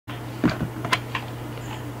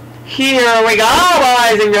Here we go,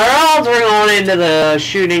 boys and girls. We're going into the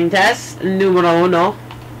shooting test numero uno.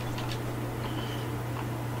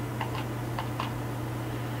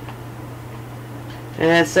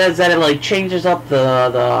 And it says that it like changes up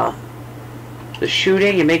the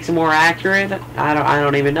shooting. It makes it more accurate. I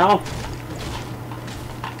don't even know.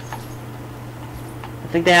 I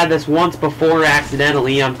think they had this once before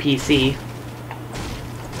accidentally on PC.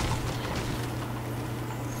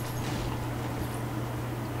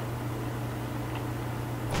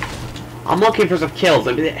 I'm looking for some kills.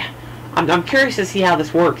 I'm curious to see how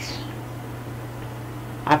this works.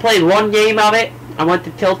 I played one game of it. I went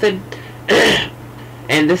to Tilted.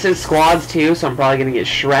 And this is squads too, so I'm probably going to get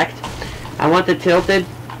Shrek'd. I went to Tilted.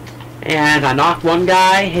 And I knocked one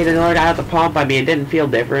guy, hit another guy with the pump. I mean, it didn't feel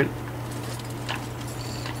different.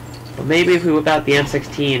 But maybe if we whip out the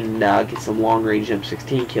M16 and get some long-range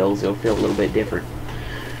M16 kills, it'll feel a little bit different.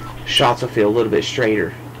 Shots will feel a little bit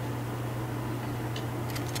straighter.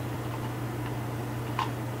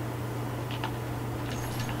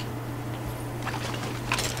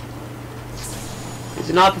 These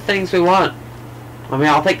are not the things we want. I mean,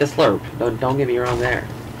 I'll take the slurp. Don't get me wrong there.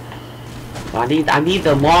 I need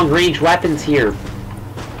the long-range weapons here.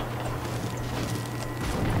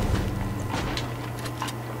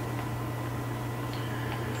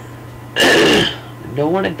 No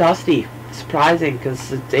one at Dusty. Surprising,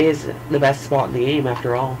 because it is the best spot in the game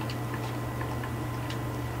after all.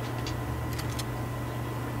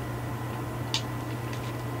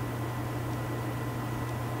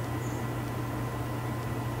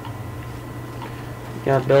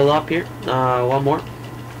 Gotta build up here. One more.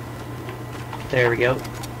 There we go.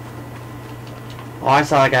 Oh, I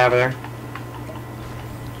saw that guy over there.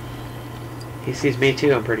 He sees me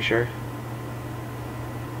too, I'm pretty sure.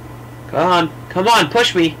 Come on,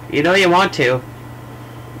 push me. You know you want to.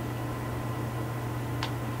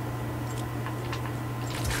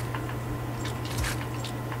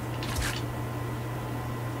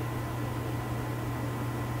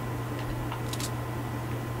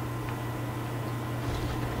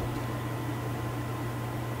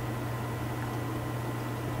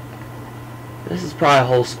 This is probably a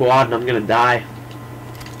whole squad and I'm gonna die.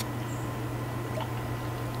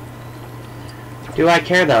 Do I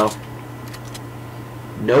care though?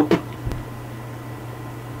 Nope.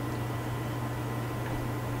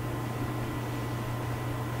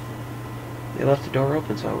 They left the door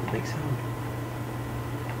open so it wouldn't make sound.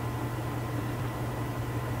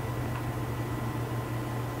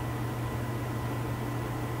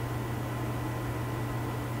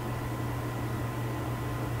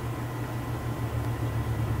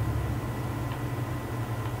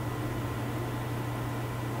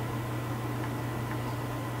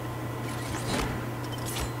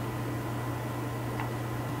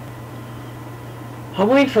 I'm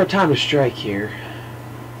waiting for a time to strike here.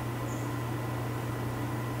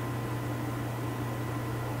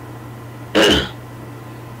 They're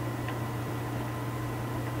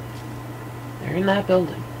in that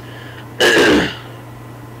building.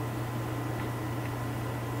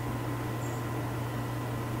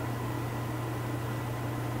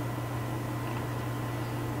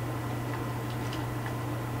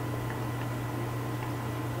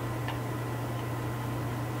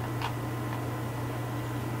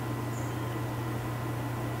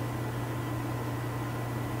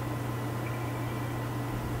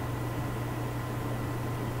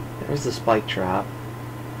 There's the spike trap.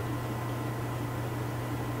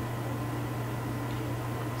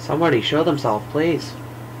 Somebody show themselves, please.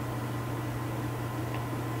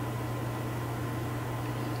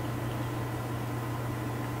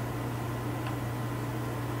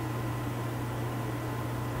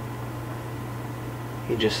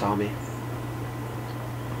 He just saw me.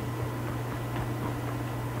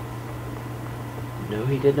 No,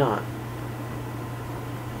 he did not.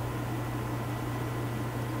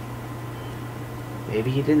 Maybe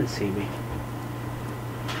he didn't see me.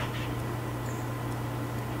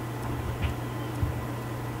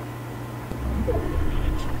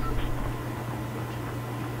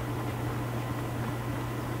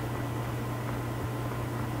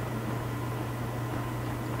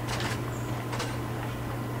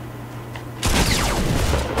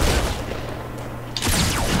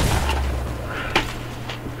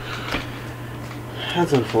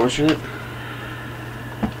 That's unfortunate.